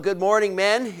Good morning,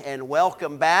 men, and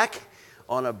welcome back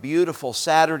on a beautiful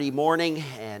Saturday morning.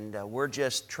 And we're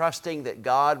just trusting that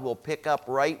God will pick up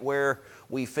right where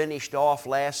we finished off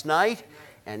last night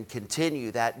and continue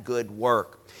that good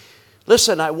work.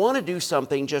 Listen, I want to do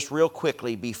something just real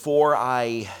quickly before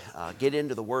I get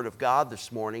into the Word of God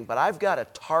this morning, but I've got a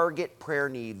target prayer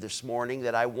need this morning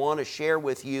that I want to share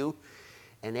with you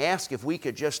and ask if we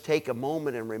could just take a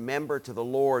moment and remember to the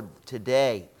Lord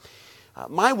today.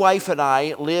 My wife and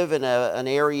I live in an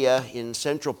area in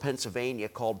central Pennsylvania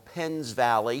called Penns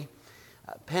Valley.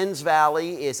 Penns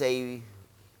Valley is a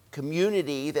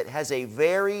community that has a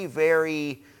very,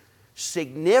 very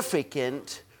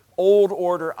significant Old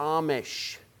Order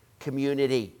Amish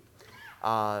community.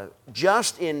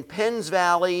 Just in Penns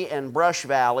Valley and Brush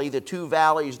Valley, the two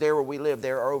valleys there where we live,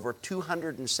 there are over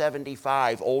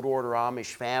 275 Old Order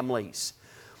Amish families.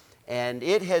 And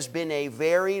it has been a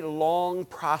very long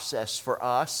process for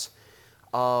us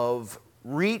of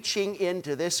reaching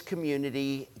into this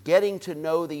community, getting to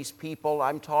know these people.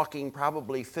 I'm talking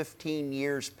probably 15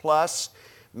 years plus.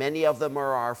 Many of them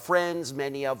are our friends.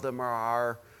 Many of them are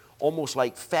our almost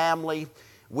like family.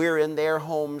 We're in their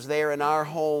homes. They're in our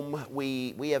home.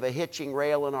 We have a hitching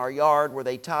rail in our yard where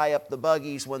they tie up the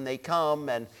buggies when they come.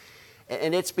 And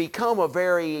it's become a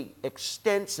very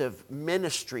extensive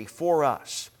ministry for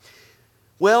us.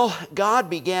 Well, God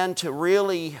began to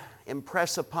really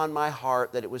impress upon my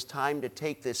heart that it was time to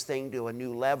take this thing to a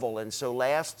new level. And so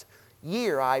last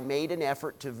year I made an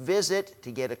effort to visit,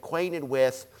 to get acquainted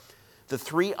with the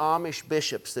three Amish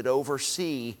bishops that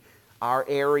oversee our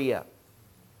area.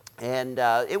 And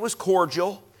it was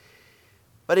cordial.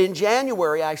 But in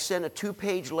January I sent a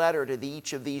 2-page letter to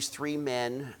each of these three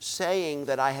men saying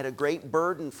that I had a great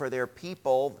burden for their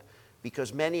people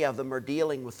because many of them are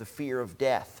dealing with the fear of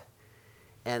death.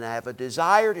 And I have a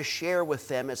desire to share with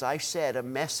them, as I said, a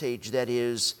message that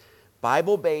is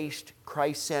Bible-based,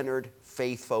 Christ-centered,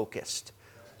 faith-focused.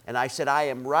 And I said, I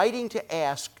am writing to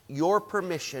ask your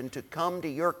permission to come to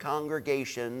your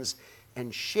congregations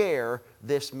and share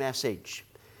this message.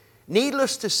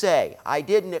 Needless to say, I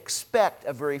didn't expect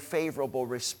a very favorable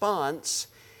response.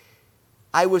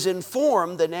 I was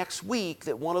informed the next week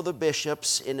that one of the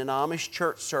bishops in an Amish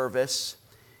church service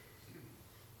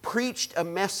preached a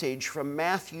message from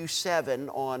Matthew 7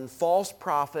 on false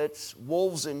prophets,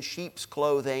 wolves in sheep's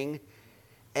clothing,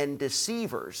 and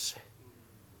deceivers.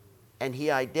 And he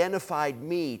identified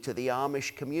me to the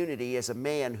Amish community as a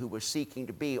man who was seeking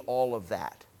to be all of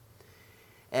that.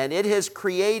 And it has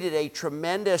created a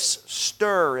tremendous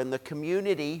stir in the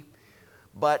community.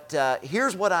 But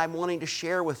here's what I'm wanting to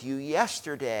share with you.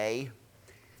 Yesterday,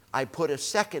 I put a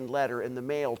second letter in the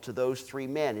mail to those three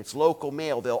men. It's local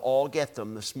mail. They'll all get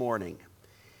them this morning.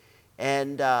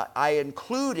 And I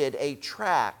included a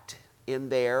tract in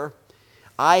there.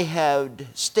 I had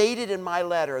stated in my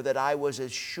letter that I was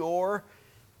as sure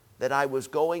that I was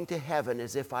going to heaven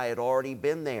as if I had already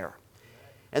been there.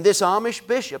 And this Amish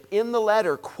bishop in the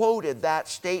letter quoted that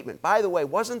statement. By the way,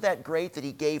 wasn't that great that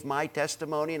he gave my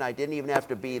testimony and I didn't even have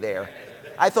to be there?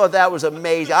 I thought that was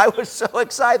amazing. I was so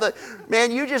excited.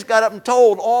 Man, you just got up and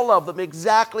told all of them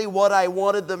exactly what I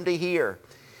wanted them to hear.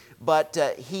 But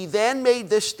he then made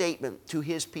this statement to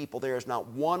his people. There is not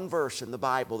one verse in the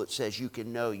Bible that says you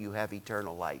can know you have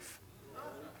eternal life.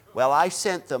 Well, I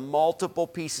sent them multiple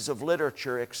pieces of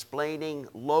literature explaining,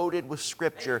 loaded with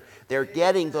Scripture. They're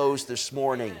getting those this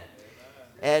morning.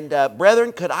 And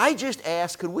brethren, could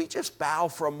we just bow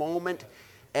for a moment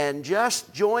and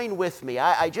just join with me?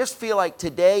 I just feel like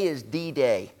today is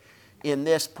D-Day in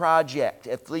this project,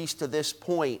 at least to this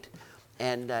point.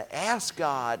 And ask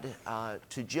God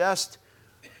to just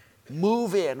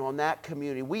move in on that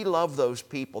community. We love those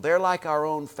people. They're like our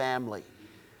own family.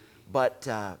 But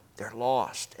they're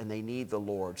lost and they need the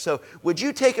Lord. So would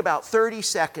you take about 30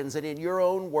 seconds and in your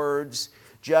own words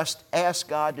just ask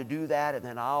God to do that, and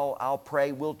then I'll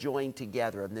pray. We'll join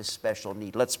together in this special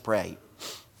need. Let's pray.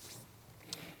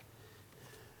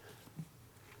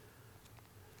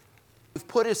 You've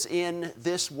put us in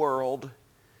this world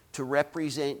to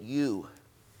represent you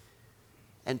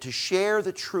and to share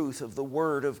the truth of the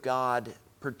Word of God,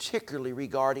 particularly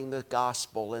regarding the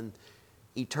gospel and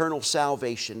eternal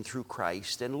salvation through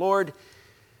Christ. And Lord,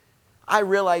 I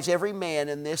realize every man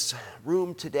in this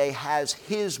room today has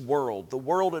his world, the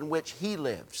world in which he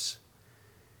lives.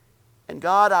 And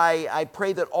God, I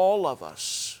pray that all of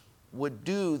us would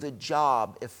do the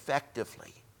job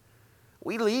effectively.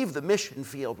 We leave the mission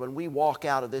field when we walk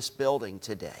out of this building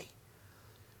today.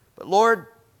 But Lord,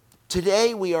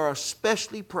 today we are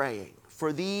especially praying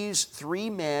for these three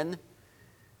men,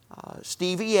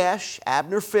 Stevie Esch,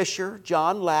 Abner Fisher,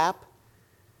 John Lapp,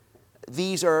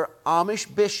 These are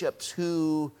Amish bishops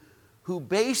who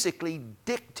basically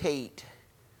dictate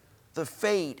the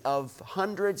fate of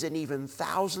hundreds and even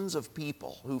thousands of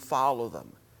people who follow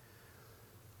them.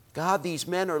 God, these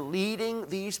men are leading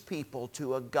these people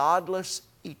to a godless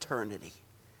eternity.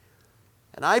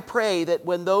 And I pray that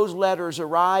when those letters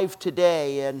arrive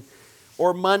today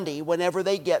or Monday, whenever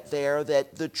they get there,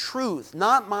 that the truth,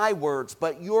 not my words,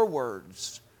 but your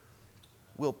words,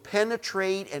 will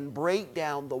penetrate and break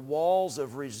down the walls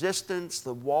of resistance,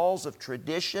 the walls of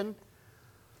tradition,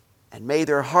 and may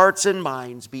their hearts and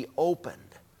minds be opened.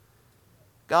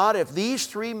 God, if these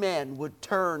three men would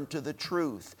turn to the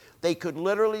truth, they could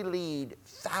literally lead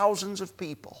thousands of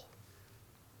people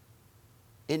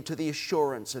into the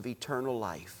assurance of eternal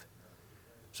life.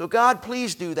 So God,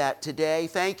 please do that today.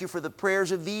 Thank you for the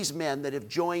prayers of these men that have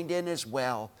joined in as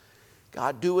well.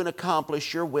 God, do and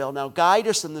accomplish your will. Now guide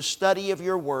us in the study of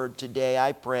your word today,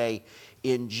 I pray.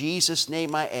 In Jesus'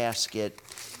 name I ask it.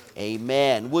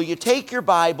 Amen. Will you take your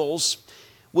Bibles?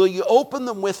 Will you open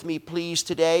them with me, please,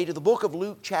 today to the book of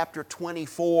Luke chapter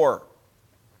 24.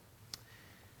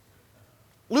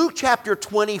 Luke chapter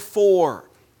 24.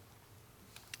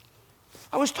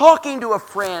 I was talking to a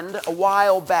friend a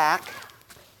while back.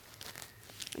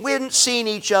 We hadn't seen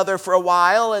each other for a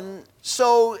while, and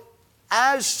so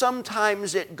as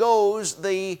sometimes it goes,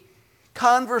 the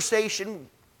conversation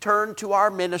turned to our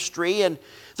ministry, and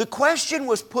the question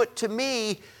was put to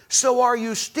me, so are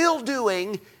you still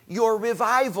doing your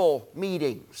revival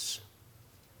meetings?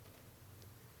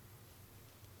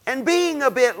 And being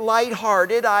a bit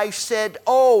lighthearted, I said,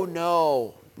 oh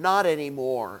no, not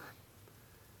anymore.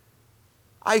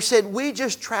 I said, we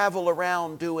just travel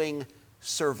around doing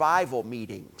survival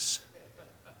meetings.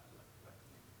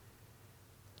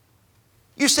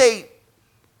 You say,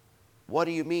 what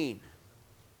do you mean?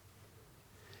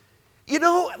 You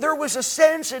know, there was a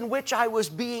sense in which I was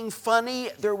being funny.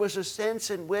 There was a sense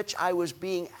in which I was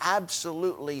being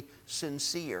absolutely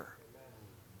sincere.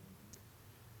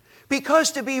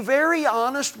 Because to be very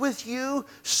honest with you,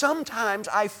 sometimes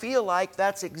I feel like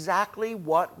that's exactly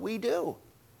what we do.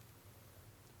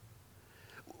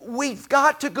 We've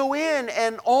got to go in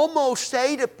and almost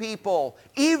say to people,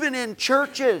 even in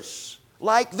churches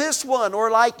like this one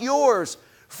or like yours,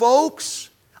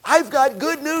 folks, I've got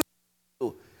good news for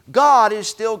you. God is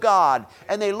still God.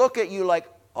 And they look at you like,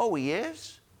 oh, He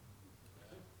is?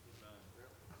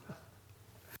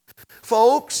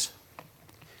 Folks,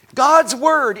 God's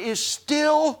Word is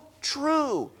still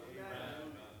true.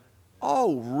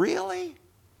 Oh, really?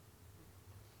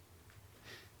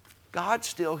 God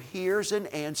still hears and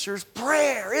answers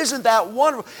prayer. Isn't that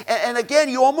wonderful? And again,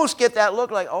 you almost get that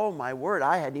look like, oh my word,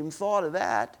 I hadn't even thought of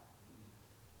that.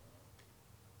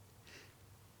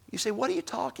 You say, what are you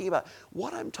talking about?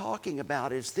 What I'm talking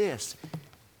about is this.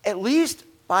 At least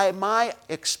by my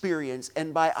experience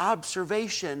and by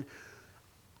observation,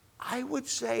 I would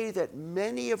say that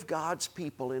many of God's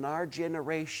people in our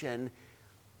generation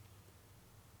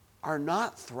are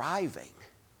not thriving.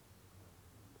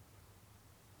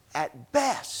 At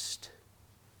best,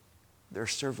 they're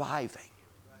surviving.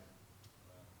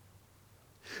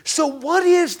 So what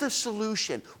is the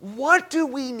solution? What do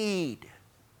we need?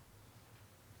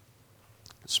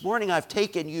 This morning I've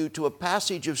taken you to a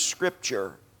passage of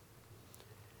Scripture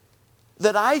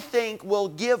that I think will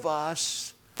give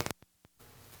us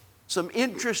some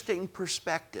interesting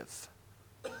perspective.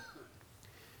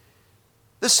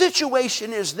 The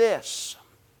situation is this.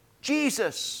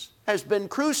 Jesus has been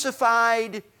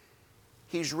crucified.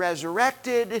 He's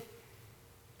resurrected.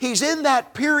 He's in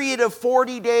that period of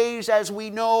 40 days, as we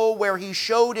know, where He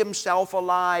showed Himself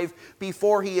alive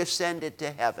before He ascended to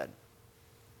heaven.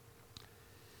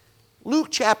 Luke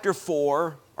chapter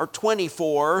 4, or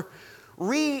 24,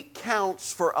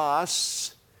 recounts for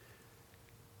us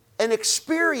an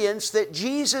experience that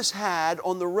Jesus had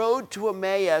on the road to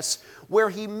Emmaus, where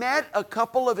He met a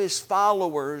couple of His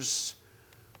followers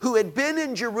who had been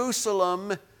in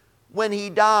Jerusalem when He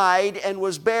died and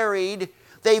was buried.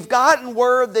 They've gotten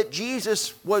word that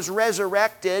Jesus was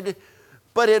resurrected,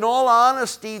 but in all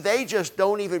honesty, they just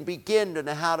don't even begin to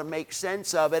know how to make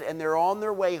sense of it, and they're on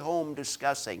their way home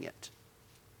discussing it.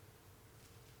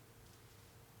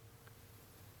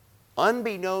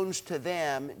 Unbeknownst to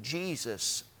them,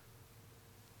 Jesus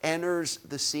enters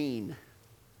the scene,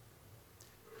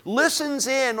 listens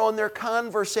in on their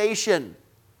conversation,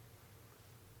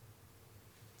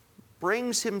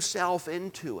 brings Himself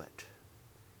into it,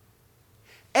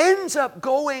 ends up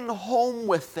going home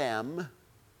with them.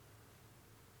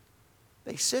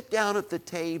 They sit down at the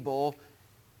table.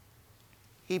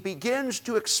 He begins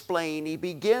to explain. He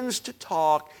begins to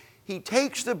talk. He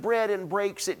takes the bread and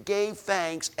breaks it, gave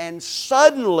thanks, and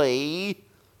suddenly,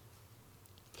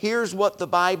 here's what the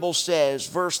Bible says,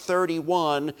 verse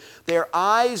 31, their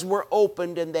eyes were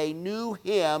opened and they knew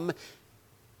Him.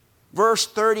 Verse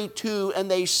 32, and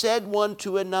they said one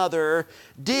to another,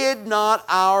 did not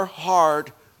our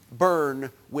heart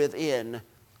burn within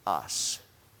us?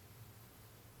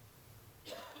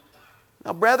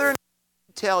 Now, brethren,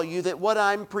 I tell you that what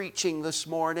I'm preaching this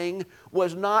morning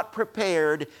was not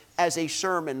prepared as a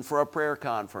sermon for a prayer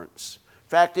conference. In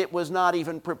fact, it was not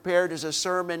even prepared as a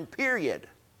sermon, period.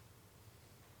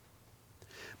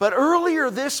 But earlier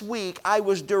this week, I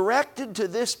was directed to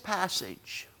this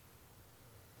passage.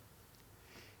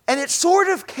 And it sort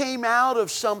of came out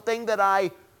of something that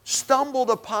I stumbled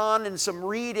upon in some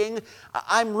reading.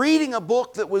 I'm reading a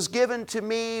book that was given to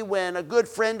me when a good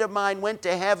friend of mine went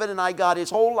to heaven, and I got his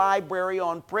whole library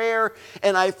on prayer.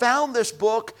 And I found this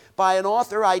book by an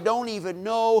author I don't even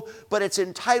know, but it's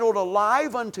entitled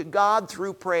Alive Unto God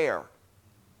Through Prayer.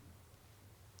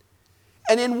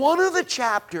 And in one of the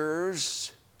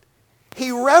chapters,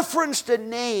 he referenced a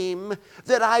name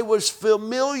that I was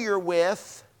familiar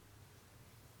with,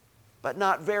 but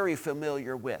not very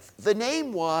familiar with. The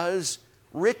name was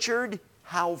Richard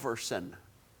Halverson.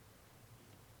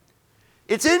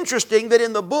 It's interesting that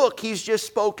in the book he's just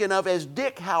spoken of as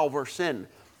Dick Halverson.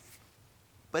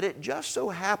 But it just so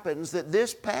happens that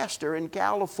this pastor in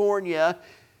California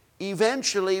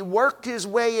eventually worked his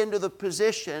way into the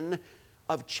position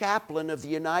of chaplain of the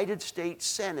United States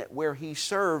Senate, where he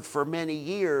served for many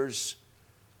years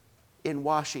in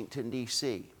Washington,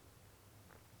 D.C.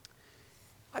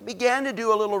 I began to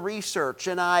do a little research,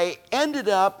 and I ended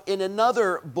up in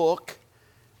another book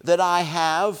that I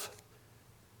have.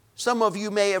 Some of you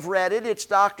may have read it. It's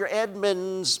Dr.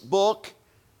 Edmonds' book,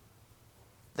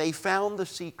 They Found the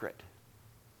Secret.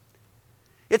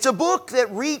 It's a book that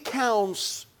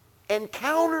recounts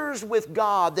encounters with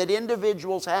God that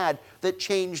individuals had that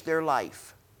changed their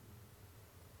life.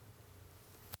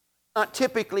 Not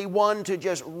typically one to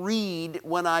just read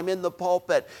when I'm in the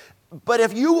pulpit. But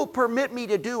if you will permit me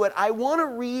to do it, I want to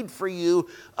read for you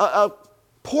a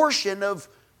portion of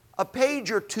a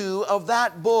page or two of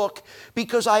that book,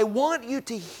 because I want you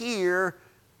to hear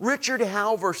Richard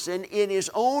Halverson in his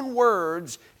own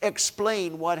words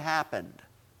explain what happened.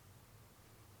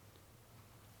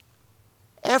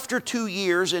 After 2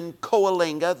 years in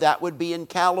Coalinga, that would be in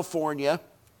California,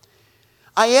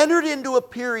 I entered into a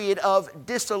period of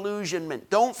disillusionment.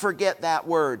 Don't forget that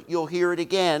word. You'll hear it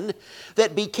again.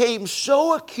 That became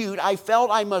so acute, I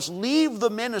felt I must leave the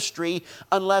ministry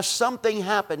unless something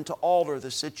happened to alter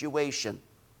the situation.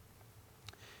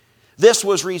 This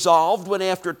was resolved when,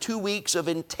 after 2 weeks of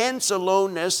intense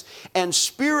aloneness and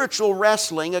spiritual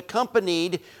wrestling,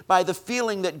 accompanied by the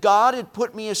feeling that God had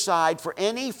put me aside for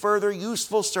any further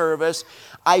useful service,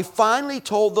 I finally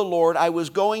told the Lord I was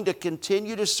going to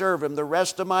continue to serve Him the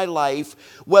rest of my life,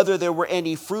 whether there were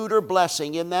any fruit or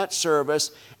blessing in that service,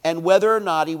 and whether or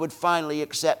not He would finally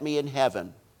accept me in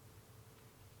heaven.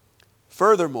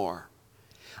 Furthermore,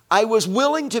 I was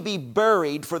willing to be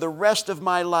buried for the rest of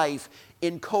my life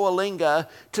in Coalinga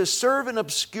to serve in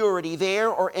obscurity there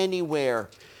or anywhere.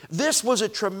 This was a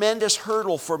tremendous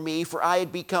hurdle for me, for I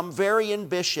had become very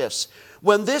ambitious.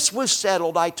 When this was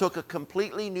settled, I took a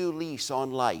completely new lease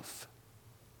on life.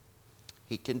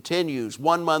 He continues,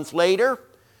 1 month later,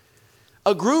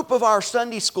 a group of our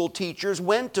Sunday school teachers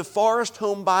went to Forest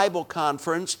Home Bible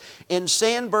Conference in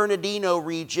San Bernardino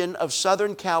region of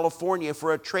Southern California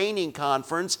for a training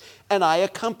conference, and I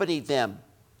accompanied them.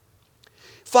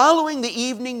 Following the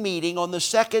evening meeting on the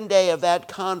second day of that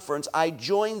conference, I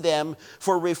joined them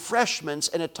for refreshments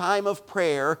and a time of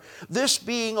prayer. This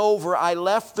being over, I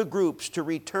left the groups to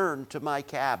return to my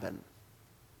cabin.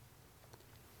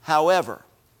 However,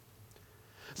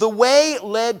 the way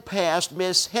led past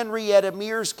Miss Henrietta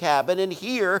Mears' cabin, and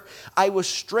here I was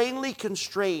strangely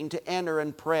constrained to enter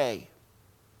and pray.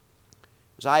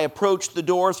 As I approached the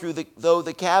door, though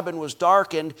the cabin was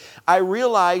darkened, I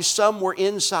realized some were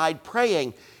inside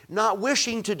praying. Not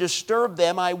wishing to disturb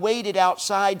them, I waited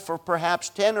outside for perhaps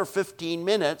 10 or 15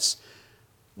 minutes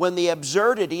when the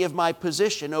absurdity of my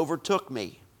position overtook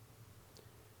me.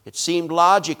 It seemed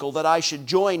logical that I should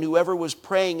join whoever was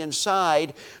praying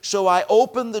inside, so I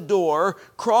opened the door,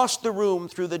 crossed the room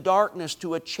through the darkness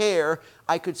to a chair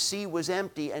I could see was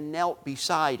empty, and knelt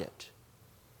beside it.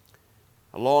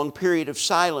 A long period of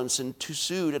silence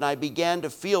ensued, and I began to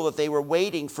feel that they were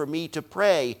waiting for me to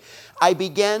pray. I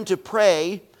began to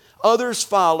pray, others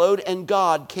followed, and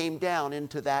God came down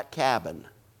into that cabin.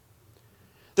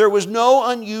 There was no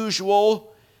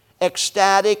unusual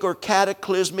ecstatic or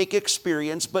cataclysmic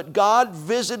experience, but God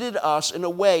visited us in a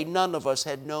way none of us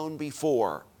had known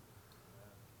before.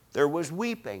 There was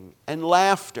weeping and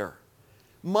laughter,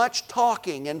 much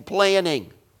talking and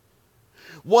planning.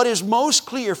 What is most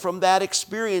clear from that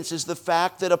experience is the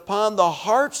fact that upon the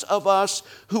hearts of us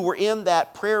who were in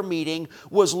that prayer meeting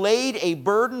was laid a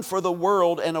burden for the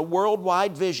world and a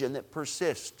worldwide vision that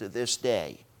persists to this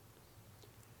day.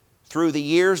 Through the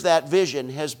years, that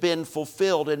vision has been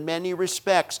fulfilled in many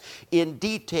respects in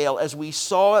detail as we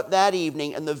saw it that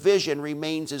evening, and the vision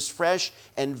remains as fresh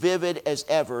and vivid as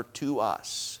ever to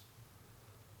us.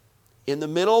 In the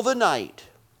middle of the night,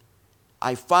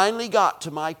 I finally got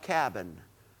to my cabin,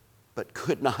 but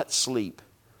could not sleep.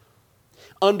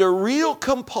 Under real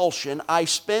compulsion, I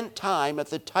spent time at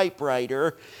the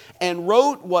typewriter and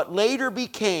wrote what later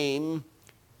became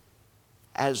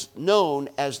as known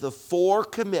as the 4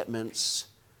 commitments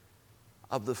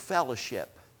of the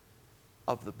fellowship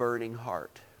of the burning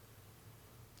heart.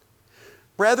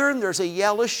 Brethren, there's a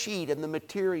yellow sheet in the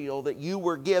material that you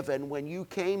were given when you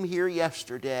came here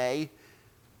yesterday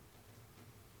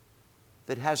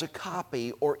that has a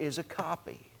copy or is a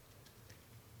copy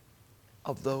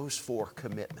of those 4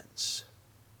 commitments.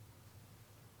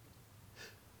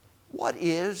 What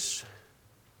is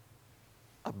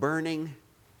a burning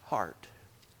heart?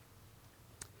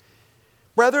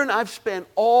 Brethren, I've spent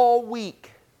all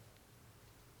week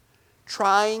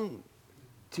trying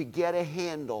to get a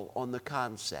handle on the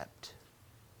concept.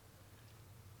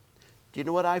 Do you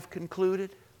know what I've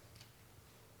concluded?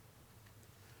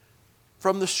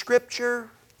 From the Scripture,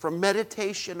 from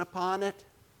meditation upon it,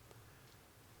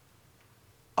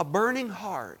 a burning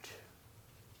heart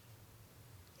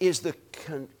is the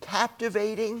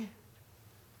captivating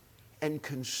and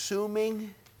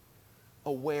consuming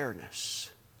awareness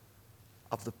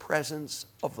of the presence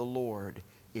of the Lord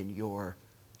in your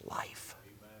life.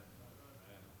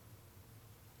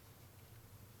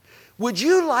 Would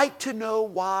you like to know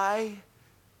why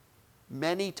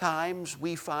many times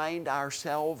we find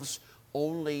ourselves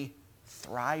only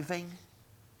thriving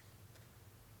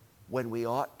when we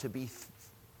ought to be,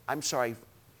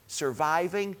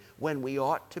 surviving when we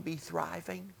ought to be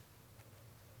thriving?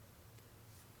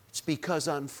 It's because,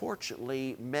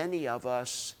 unfortunately, many of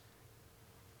us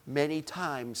many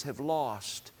times have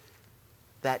lost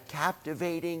that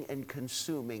captivating and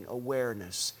consuming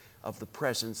awareness of the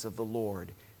presence of the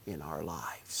Lord in our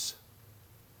lives.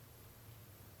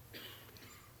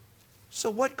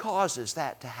 So what causes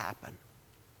that to happen?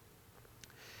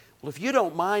 Well, if you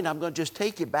don't mind, I'm going to just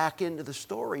take you back into the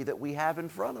story that we have in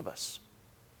front of us.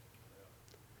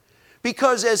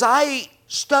 Because as I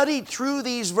studied through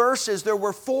these verses, there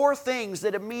were 4 things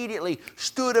that immediately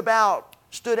stood out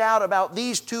about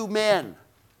these 2 men.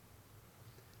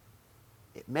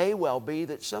 It may well be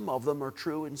that some of them are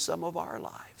true in some of our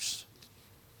lives.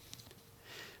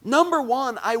 Number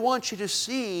 1, I want you to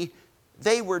see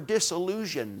they were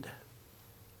disillusioned.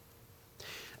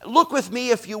 Look with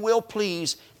me, if you will,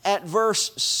 please, at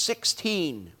verse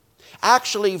 16.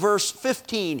 Actually, verse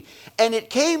 15. And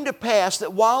it came to pass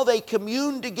that while they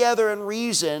communed together and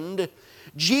reasoned,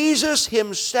 Jesus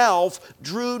himself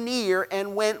drew near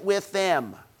and went with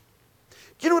them.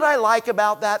 Do you know what I like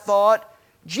about that thought?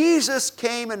 Jesus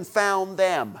came and found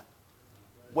them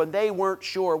when they weren't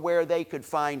sure where they could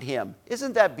find him.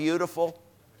 Isn't that beautiful?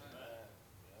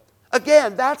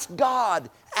 Again, that's God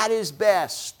at his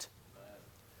best.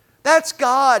 That's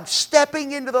God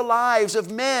stepping into the lives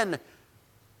of men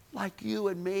like you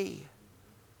and me.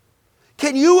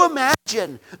 Can you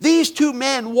imagine these 2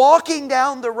 men walking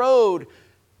down the road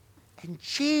and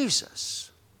Jesus,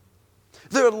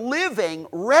 the living,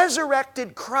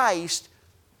 resurrected Christ,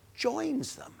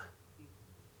 joins them?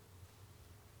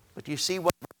 But do you see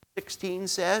what verse 16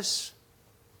 says?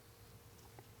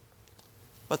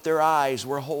 But their eyes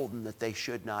were holden that they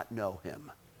should not know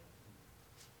him.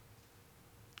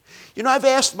 You know, I've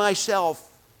asked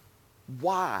myself,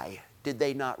 why did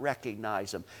they not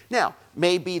recognize him? Now,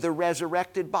 maybe the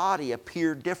resurrected body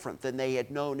appeared different than they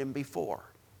had known him before.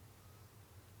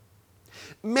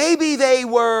 Maybe they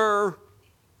were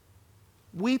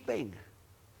weeping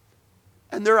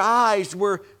and their eyes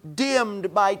were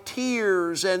dimmed by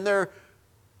tears and their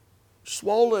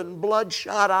swollen,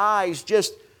 bloodshot eyes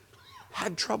just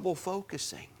had trouble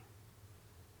focusing.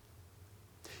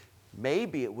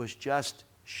 Maybe it was just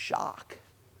shock.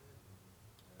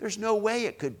 There's no way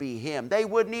it could be him. They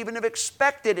wouldn't even have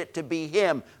expected it to be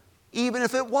him, even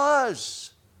if it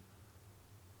was.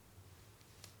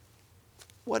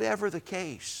 Whatever the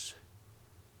case,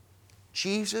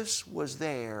 Jesus was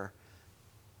there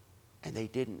and they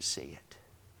didn't see it.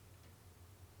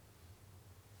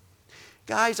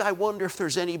 Guys, I wonder if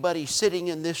there's anybody sitting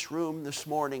in this room this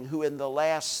morning who in the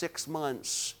last 6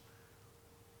 months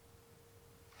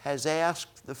has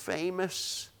asked the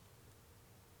famous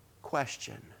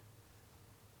question,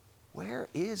 where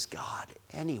is God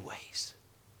anyways?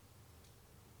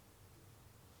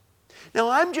 Now,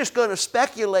 I'm just going to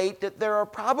speculate that there are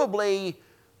probably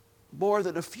more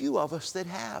than a few of us that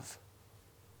have.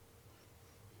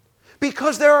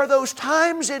 Because there are those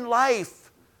times in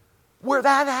life where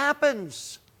that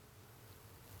happens.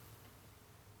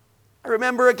 I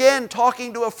remember again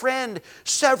talking to a friend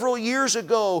several years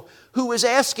ago who was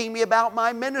asking me about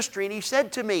my ministry, and he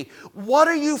said to me, what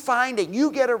are you finding?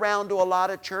 You get around to a lot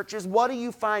of churches. What are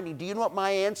you finding? Do you know what my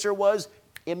answer was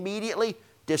immediately?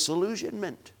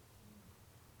 Disillusionment.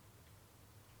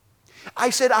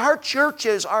 I said, our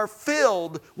churches are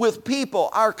filled with people.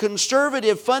 Our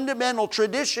conservative, fundamental,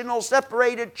 traditional,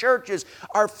 separated churches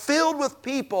are filled with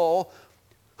people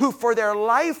who for their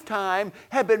lifetime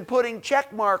have been putting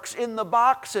check marks in the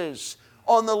boxes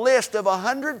on the list of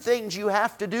 100 things you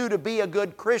have to do to be a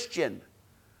good Christian.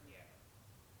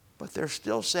 But they're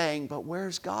still saying, but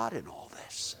where's God in all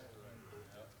this?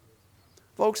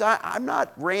 Folks, I'm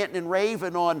not ranting and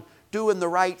raving on doing the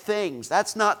right things.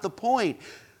 That's not the point.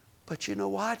 But you know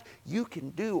what? You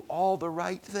can do all the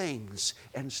right things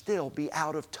and still be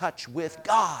out of touch with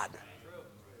God.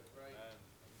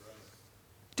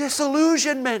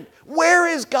 Disillusionment. Where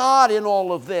is God in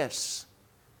all of this?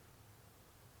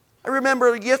 I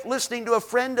remember listening to a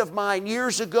friend of mine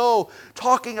years ago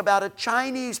talking about a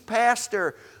Chinese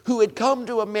pastor who had come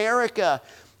to America,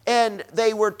 and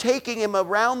they were taking him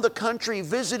around the country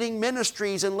visiting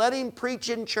ministries and letting him preach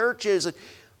in churches.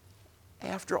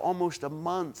 After almost a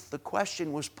month, the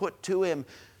question was put to him,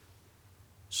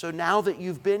 so now that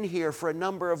you've been here for a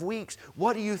number of weeks,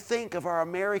 what do you think of our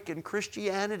American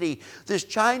Christianity? This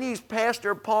Chinese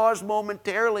pastor paused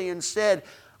momentarily and said,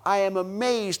 I am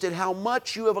amazed at how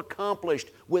much you have accomplished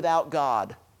without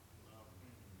God.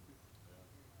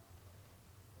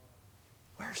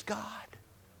 Where's God?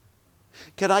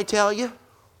 Can I tell you?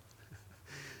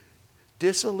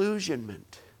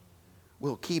 Disillusionment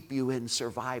will keep you in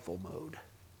survival mode.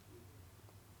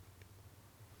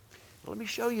 Let me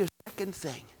show you a second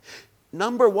thing.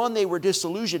 Number one, they were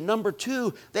disillusioned. Number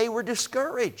two, they were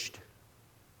discouraged.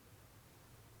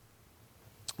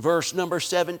 Verse number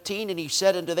 17, and he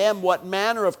said unto them, what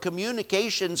manner of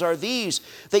communications are these,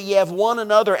 that ye have one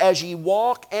another as ye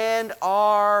walk and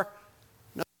are,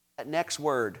 notice that next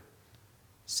word,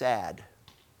 sad.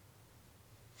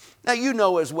 Now you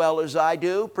know as well as I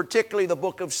do, particularly the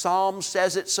book of Psalms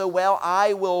says it so well,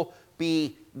 I will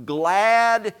be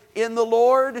glad in the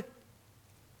Lord.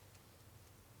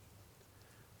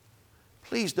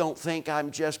 Please don't think I'm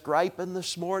just griping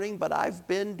this morning, but I've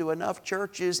been to enough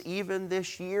churches even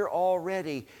this year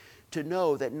already to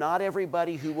know that not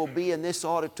everybody who will be in this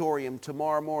auditorium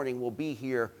tomorrow morning will be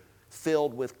here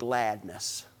filled with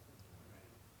gladness.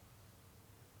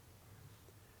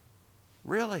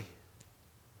 Really?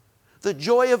 The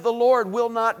joy of the Lord will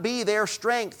not be their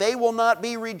strength. They will not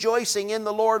be rejoicing in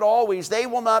the Lord always. They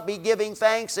will not be giving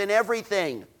thanks in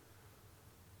everything.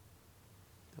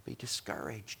 They'll be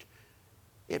discouraged.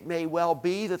 It may well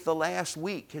be that the last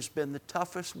week has been the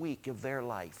toughest week of their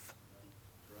life.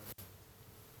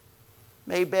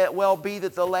 May well be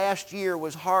that the last year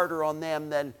was harder on them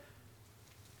than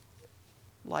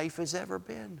life has ever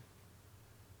been.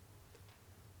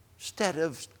 Instead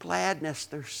of gladness,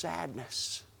 there's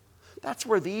sadness. That's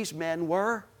where these men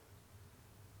were.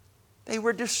 They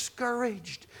were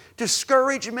discouraged.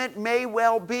 Discouragement may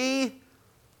well be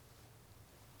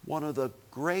one of the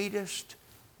greatest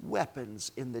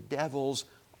weapons in the devil's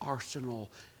arsenal.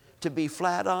 To be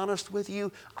flat honest with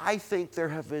you, I think there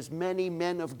have as many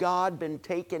men of God been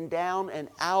taken down and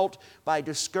out by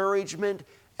discouragement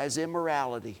as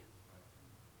immorality.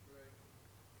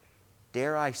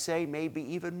 Dare I say, maybe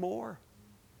even more.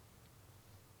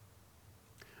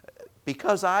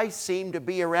 Because I seem to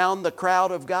be around the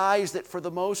crowd of guys that for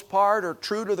the most part are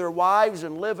true to their wives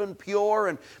and living pure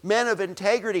and men of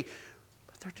integrity,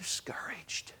 but they're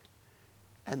discouraged.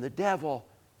 And the devil,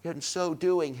 in so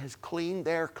doing, has cleaned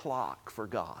their clock for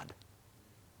God.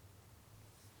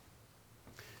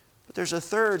 But there's a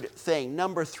third thing.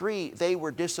 Number 3, they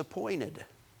were disappointed.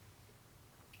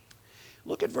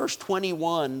 Look at verse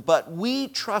 21. But we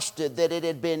trusted that it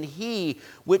had been He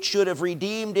which should have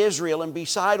redeemed Israel. And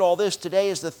beside all this, today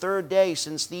is the 3rd day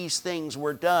since these things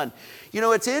were done. You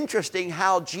know, it's interesting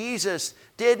how Jesus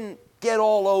didn't get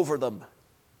all over them.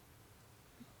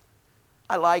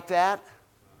 I like that.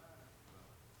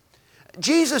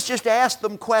 Jesus just asked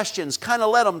them questions, kind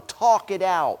of let them talk it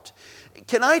out.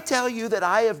 Can I tell you that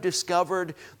I have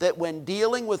discovered that when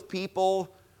dealing with people,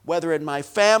 whether in my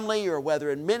family or whether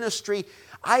in ministry,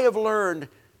 I have learned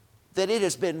that it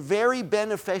has been very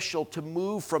beneficial to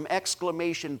move from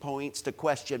exclamation points to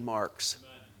question marks.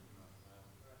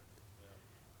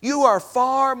 You are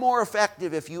far more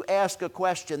effective if you ask a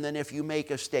question than if you make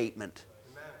a statement.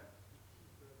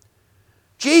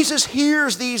 Jesus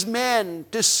hears these men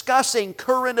discussing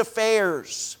current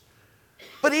affairs,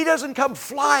 but He doesn't come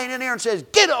flying in there and says,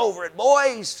 "Get over it,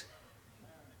 boys."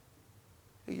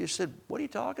 He just said, "What are you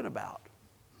talking about?"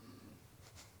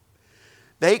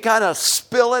 They kind of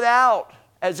spill it out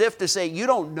as if to say, "You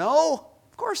don't know?"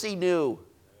 Of course He knew.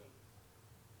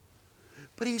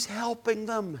 But He's helping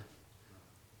them.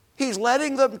 He's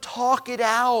letting them talk it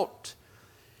out.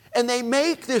 And they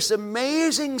make this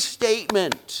amazing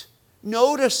statement.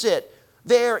 Notice it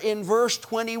there in verse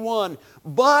 21.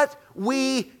 But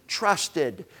we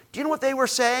trusted. Do you know what they were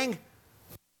saying?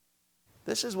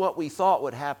 This is what we thought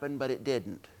would happen, but it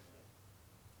didn't.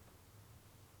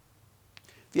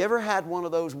 Have you ever had one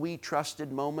of those "we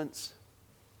trusted" moments?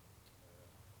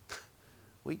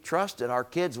 We trusted our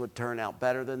kids would turn out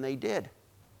better than they did.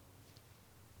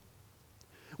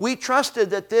 We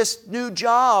trusted that this new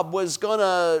job was going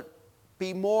to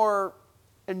be more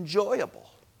enjoyable.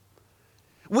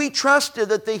 We trusted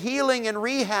that the healing and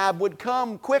rehab would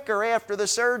come quicker after the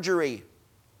surgery.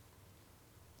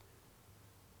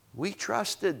 We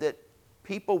trusted that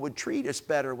people would treat us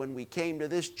better when we came to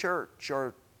this church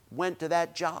or went to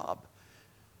that job.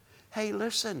 Hey,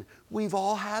 listen, we've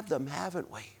all had them, haven't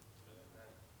we?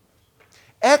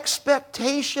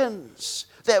 Expectations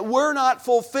that were not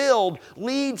fulfilled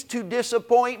leads to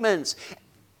disappointments.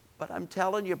 But I'm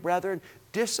telling you, brethren,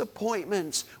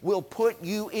 disappointments will put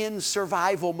you in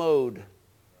survival mode.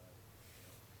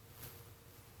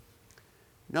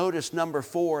 Notice number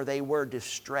 4, they were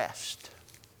distressed.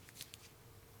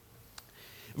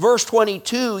 Verse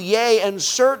 22, "Yea, and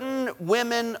certain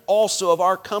women also of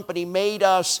our company made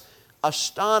us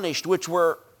astonished, which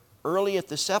were early at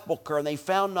the sepulchre, and they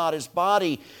found not His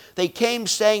body. They came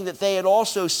saying that they had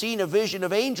also seen a vision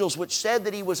of angels, which said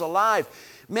that He was alive."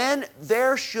 Men,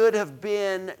 there should have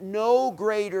been no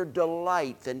greater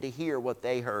delight than to hear what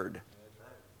they heard.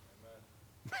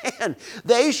 Man,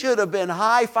 they should have been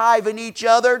high-fiving each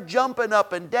other, jumping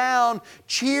up and down,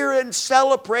 cheering,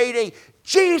 celebrating.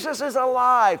 Jesus is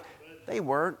alive. They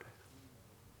weren't.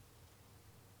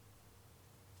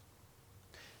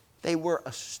 They were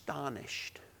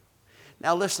astonished.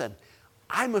 Now listen,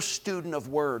 I'm a student of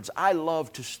words. I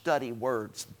love to study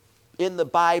words. In the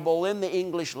Bible, in the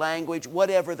English language,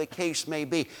 whatever the case may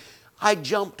be. I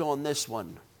jumped on this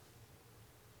one.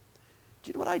 Do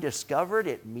you know what I discovered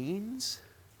it means?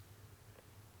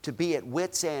 To be at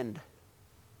wit's end.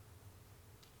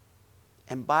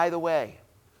 And by the way,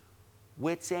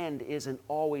 wit's end isn't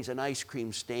always an ice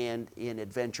cream stand in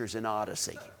Adventures in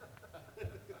Odyssey.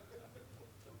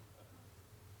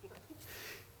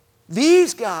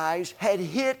 These guys had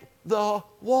hit the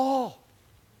wall.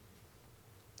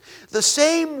 The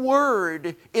same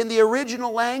word in the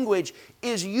original language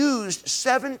is used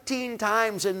 17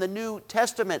 times in the New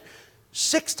Testament.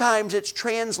 6 times it's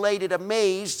translated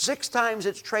amazed, 6 times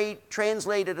it's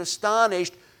translated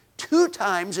astonished, 2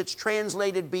 times it's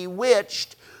translated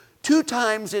bewitched, 2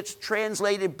 times it's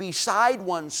translated beside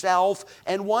oneself,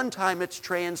 and 1 time it's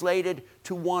translated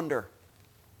to wonder.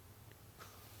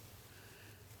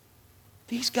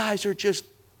 These guys are just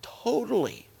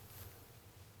totally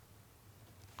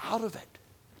out of it.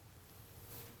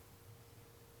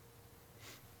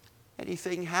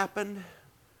 Anything happened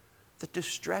that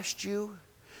distressed you?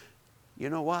 You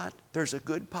know what? There's a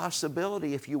good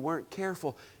possibility if you weren't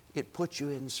careful, it put you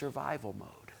in survival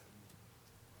mode.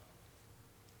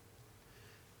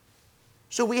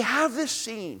 So we have this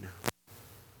scene.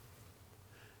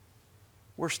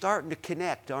 We're starting to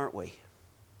connect, aren't we?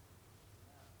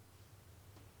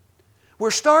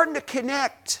 We're starting to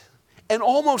connect and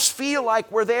almost feel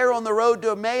like we're there on the road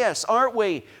to Emmaus, aren't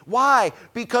we? Why?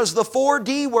 Because the 4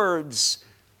 D words,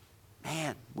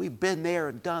 man, we've been there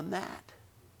and done that.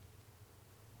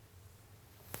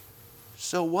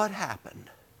 So what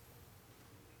happened?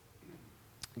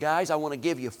 Guys, I want to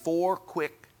give you 4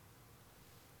 quick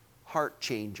heart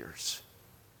changers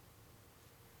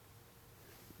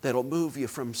that'll move you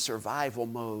from survival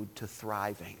mode to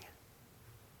thriving.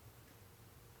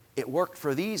 It worked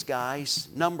for these guys.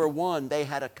 Number 1, they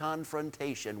had a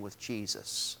confrontation with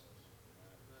Jesus.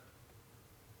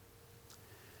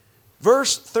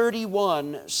 Verse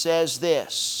 31 says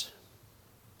this,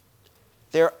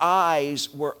 "Their eyes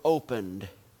were opened,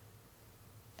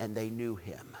 and they knew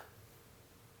Him.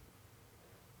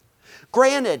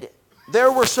 Granted,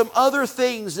 there were some other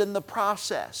things in the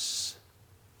process.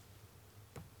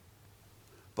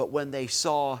 But when they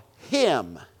saw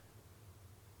Him,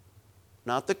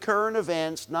 not the current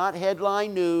events, not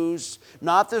headline news,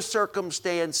 not the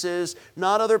circumstances,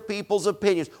 not other people's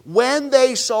opinions. When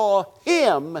they saw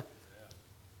Him,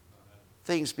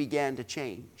 things began to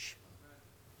change.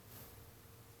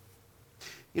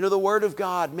 You know, the Word of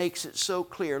God makes it so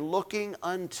clear, looking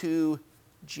unto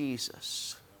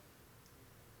Jesus.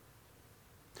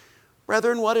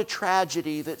 Brethren, what a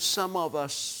tragedy that some of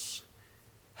us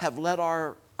have let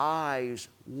our eyes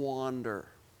wander.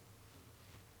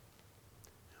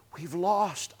 We've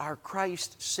lost our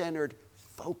Christ-centered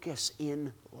focus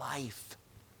in life.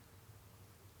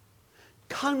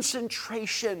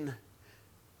 Concentration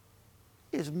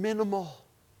is minimal.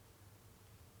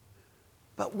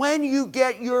 But when you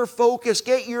get your focus,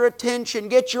 get your attention,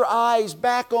 get your eyes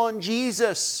back on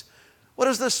Jesus, what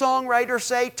does the songwriter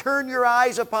say? Turn your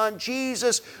eyes upon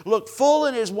Jesus, look full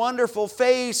in His wonderful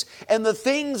face, and the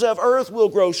things of earth will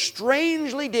grow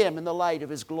strangely dim in the light of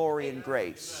His glory and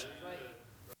grace.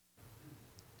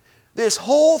 This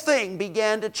whole thing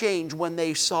began to change when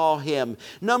they saw Him.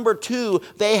 Number two,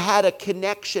 they had a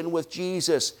connection with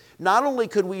Jesus. Not only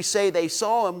could we say they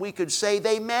saw Him, we could say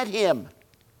they met Him.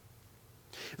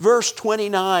 Verse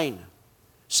 29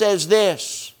 says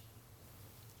this,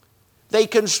 they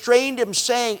constrained Him,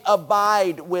 saying,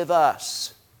 abide with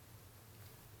us.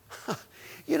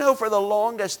 You know, for the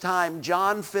longest time,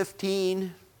 John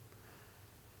 15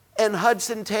 and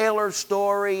Hudson Taylor's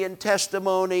story and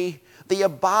testimony, the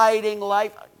abiding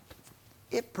life,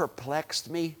 it perplexed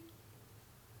me.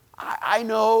 I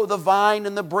know the vine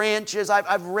and the branches.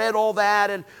 I've read all that,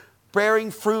 and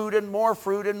bearing fruit and more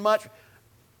fruit and much.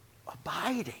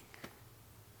 Abiding.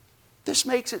 This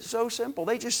makes it so simple.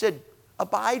 They just said,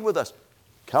 abide with us.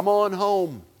 Come on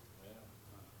home.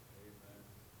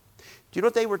 Do you know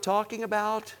what they were talking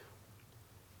about?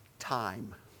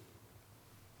 Time.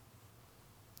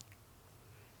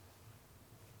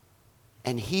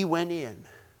 And He went in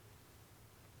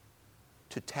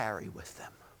to tarry with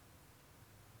them.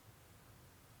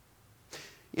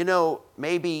 You know,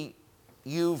 maybe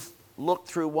you've looked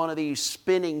through one of these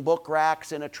spinning book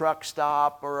racks in a truck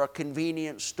stop or a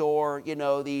convenience store, you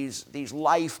know, these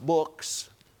life books.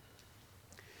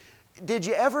 Did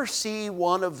you ever see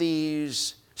one of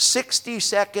these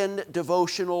 60-second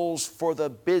devotionals for the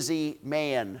busy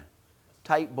man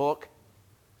type book?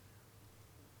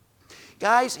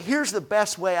 Guys, here's the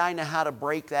best way I know how to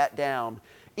break that down.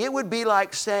 It would be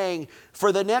like saying,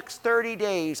 for the next 30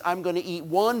 days, I'm going to eat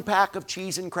 1 pack of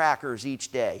cheese and crackers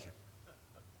each day.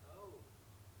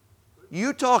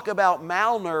 You talk about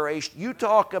malnourished, you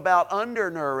talk about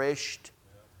undernourished.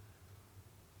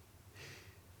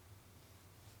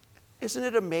 Isn't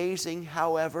it amazing,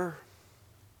 however,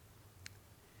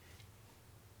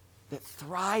 that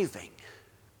thriving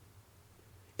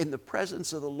in the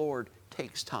presence of the Lord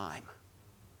takes time?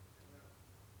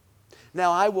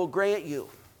 Now, I will grant you,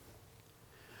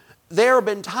 there have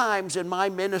been times in my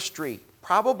ministry,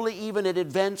 probably even at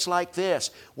events like this,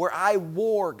 where I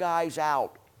wore guys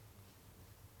out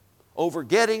over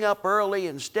getting up early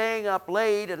and staying up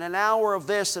late and an hour of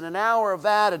this and an hour of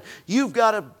that, and you've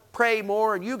got to pray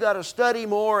more and you've got to study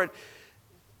more. And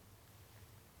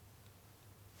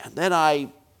then I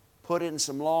put in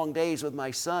some long days with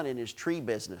my son in his tree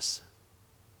business.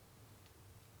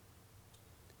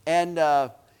 And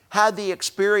had the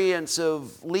experience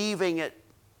of leaving at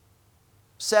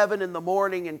 7 in the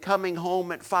morning and coming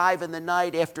home at 5 in the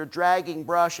night after dragging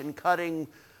brush and cutting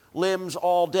limbs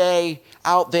all day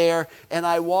out there. And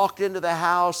I walked into the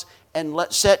house and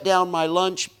set down my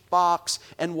lunch box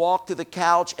and walked to the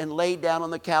couch and laid down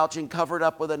on the couch and covered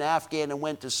up with an Afghan and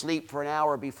went to sleep for an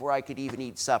hour before I could even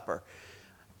eat supper.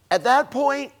 At that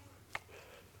point,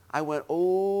 I went,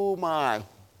 oh my,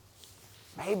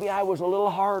 maybe I was a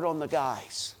little hard on the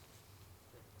guys.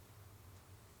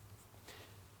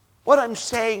 What I'm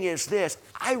saying is this,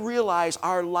 I realize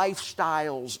our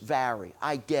lifestyles vary.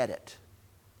 I get it.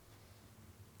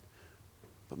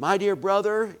 But my dear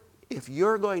brother, if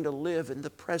you're going to live in the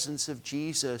presence of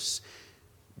Jesus,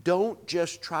 don't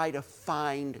just try to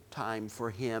find time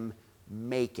for Him,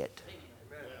 make it.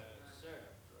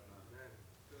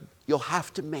 You'll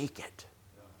have to make it.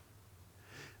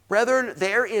 Brethren,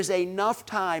 there is enough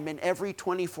time in every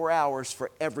 24 hours for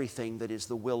everything that is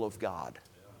the will of God.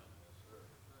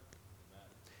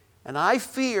 And I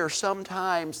fear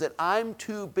sometimes that I'm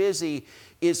too busy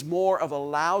is more of a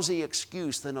lousy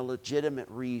excuse than a legitimate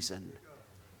reason.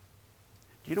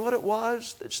 Do you know what it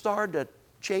was that started to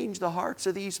change the hearts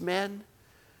of these men?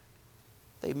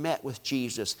 They met with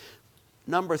Jesus.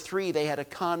 Number 3, they had a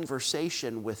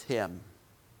conversation with Him.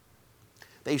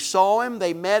 They saw Him,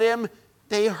 they met Him,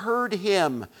 they heard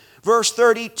Him. Verse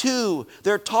 32,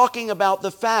 they're talking about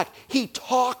the fact He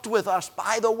talked with us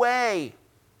by the way.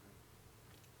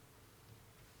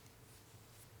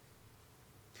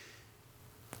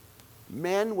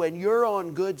 Men, when you're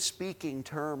on good speaking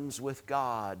terms with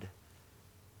God,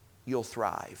 you'll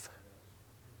thrive.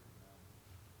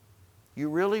 You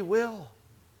really will.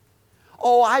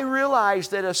 Oh, I realize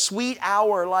that a sweet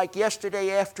hour like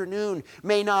yesterday afternoon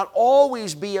may not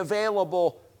always be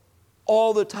available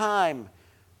all the time.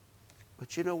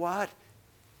 But you know what?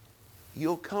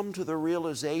 You'll come to the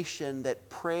realization that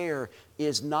prayer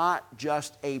is not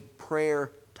just a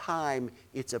prayer time,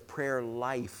 it's a prayer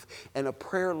life. And a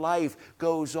prayer life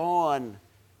goes on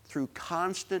through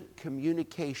constant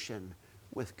communication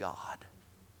with God.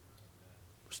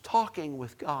 I was talking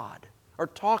with God, or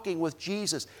talking with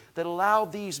Jesus, that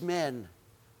allowed these men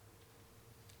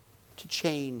to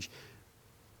change.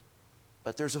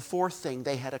 But there's a fourth thing.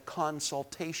 They had a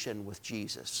consultation with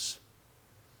Jesus.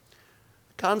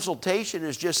 Consultation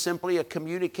is just simply a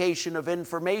communication of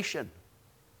information.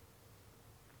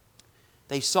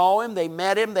 They saw Him, they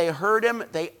met Him, they heard Him,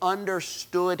 they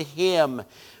understood Him.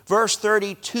 Verse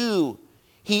 32,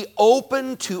 He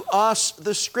opened to us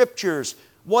the Scriptures.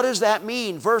 What does that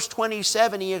mean? Verse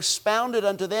 27, He expounded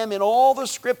unto them in all the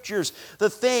Scriptures the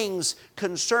things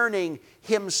concerning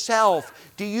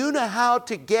Himself. Do you know how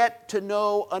to get to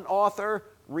know an author?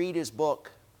 Read his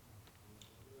book.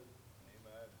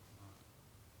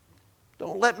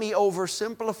 Don't let me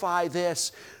oversimplify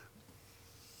this.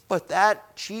 But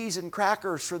that cheese and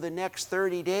crackers for the next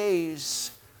 30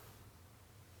 days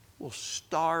will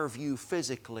starve you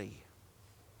physically.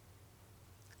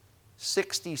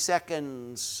 60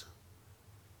 seconds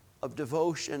of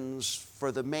devotions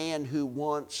for the man who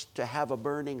wants to have a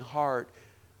burning heart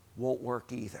won't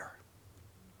work either.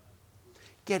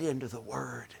 Get into the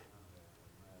Word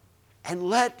and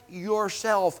let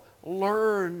yourself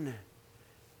learn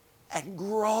and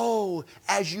grow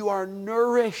as you are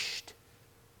nourished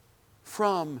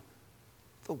from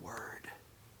the Word.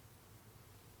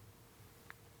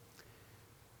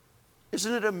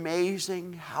 Isn't it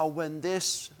amazing how when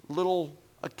this little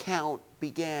account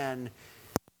began,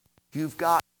 you've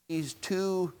got these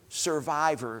two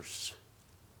survivors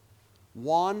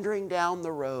wandering down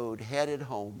the road, headed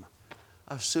home,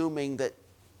 assuming that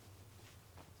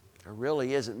there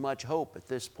really isn't much hope at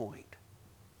this point.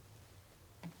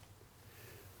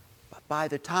 But by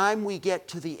the time we get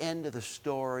to the end of the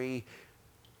story,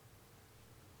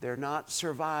 they're not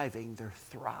surviving, they're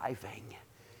thriving.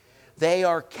 They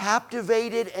are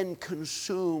captivated and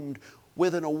consumed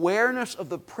with an awareness of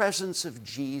the presence of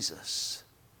Jesus.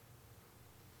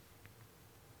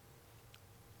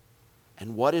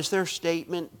 And what is their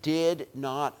statement? Did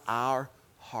not our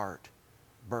heart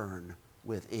burn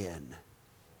within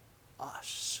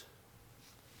us?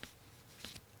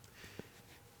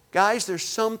 Guys, there's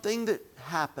something that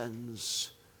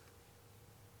happens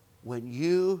when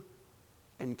you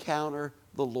encounter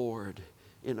the Lord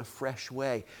in a fresh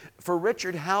way. For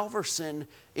Richard Halverson,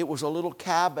 it was a little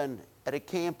cabin at a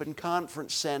camp and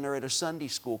conference center at a Sunday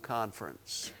school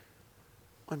conference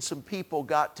when some people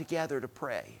got together to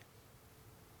pray.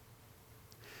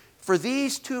 For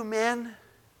these two men,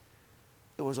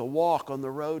 it was a walk on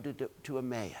the road to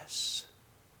Emmaus.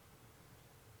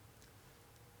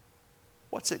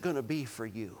 What's it going to be for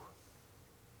you?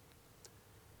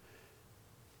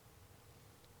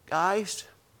 Guys,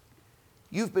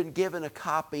 you've been given a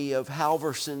copy of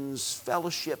Halverson's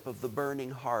Fellowship of the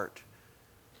Burning Heart.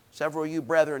 Several of you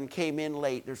brethren came in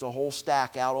late. There's a whole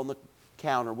stack out on the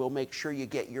counter. We'll make sure you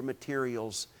get your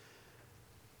materials.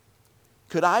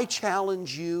 Could I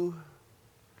challenge you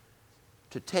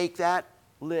to take that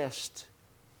list,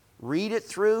 read it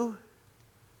through,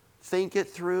 think it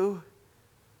through,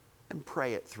 and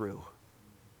pray it through?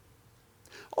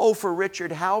 Oh, for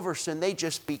Richard Halverson, they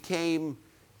just became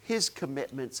his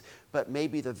commitments, but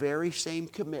maybe the very same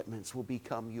commitments will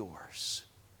become yours.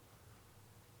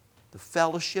 The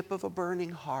fellowship of a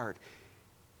burning heart,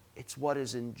 it's what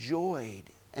is enjoyed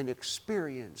and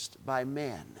experienced by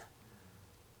men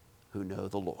who know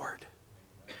the Lord.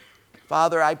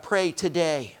 Father, I pray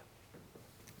today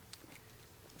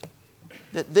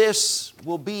that this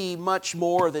will be much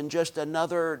more than just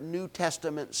another New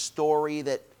Testament story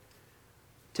that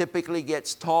typically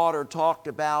gets taught or talked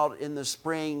about in the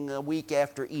spring, a week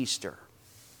after Easter.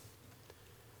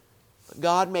 But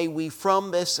God, may we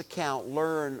from this account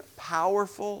learn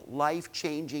powerful,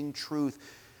 life-changing truth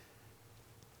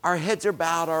Our heads are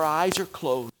bowed, our eyes are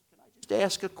closed. Can I just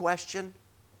ask a question?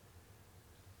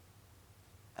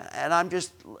 And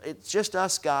it's just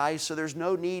us guys, so there's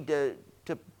no need to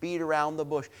beat around the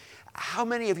bush. How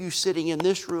many of you sitting in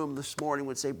this room this morning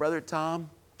would say, Brother Tom,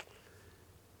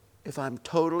 if I'm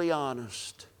totally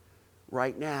honest,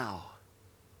 right now,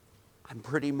 I'm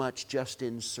pretty much just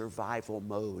in survival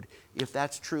mode. If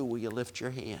that's true, will you lift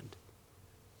your hand?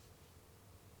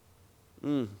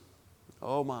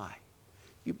 Oh my.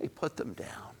 You may put them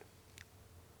down.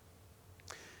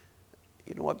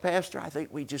 You know what, Pastor? I think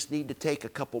we just need to take a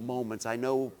couple moments. I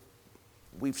know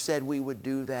we've said we would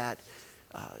do that.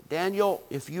 Daniel,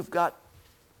 if you've got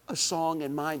a song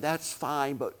in mind, that's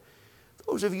fine. But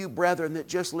those of you brethren that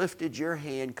just lifted your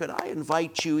hand, could I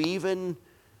invite you, even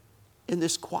in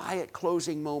this quiet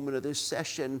closing moment of this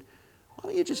session, why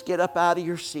don't you just get up out of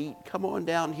your seat, come on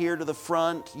down here to the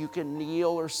front. You can kneel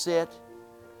or sit.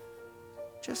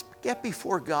 Just get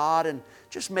before God and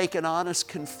just make an honest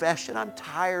confession. I'm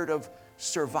tired of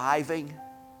surviving.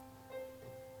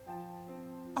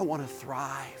 I want to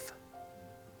thrive.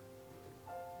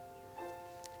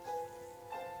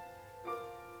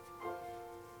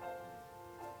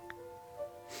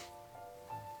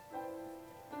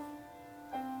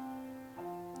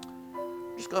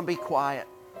 I'm just going to be quiet.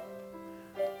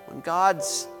 When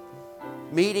God's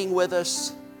meeting with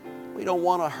us, we don't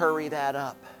want to hurry that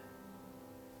up.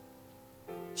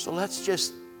 So let's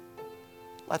just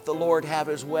let the Lord have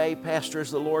His way. Pastor, as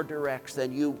the Lord directs,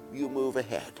 then you move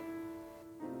ahead.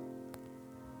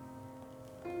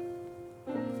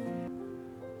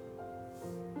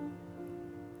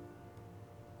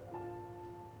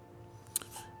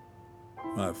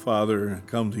 My Father, I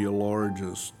come to you, Lord,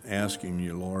 just asking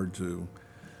you, Lord, to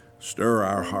stir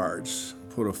our hearts,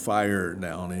 put a fire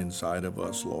down inside of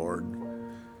us, Lord,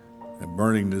 a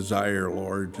burning desire,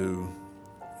 Lord, to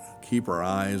keep our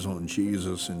eyes on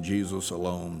Jesus and Jesus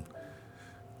alone.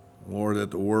 Lord,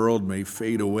 that the world may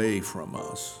fade away from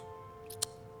us.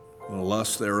 The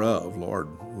lust thereof, Lord,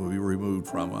 will be removed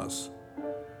from us.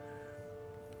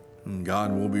 And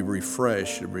God will be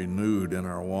refreshed and renewed in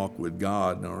our walk with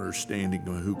God and our understanding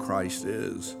of who Christ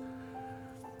is.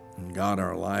 And God,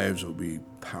 our lives will be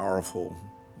powerful,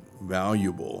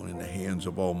 valuable in the hands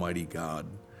of Almighty God.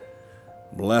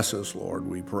 Bless us, Lord,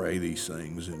 we pray these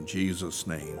things in Jesus'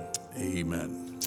 name. Amen.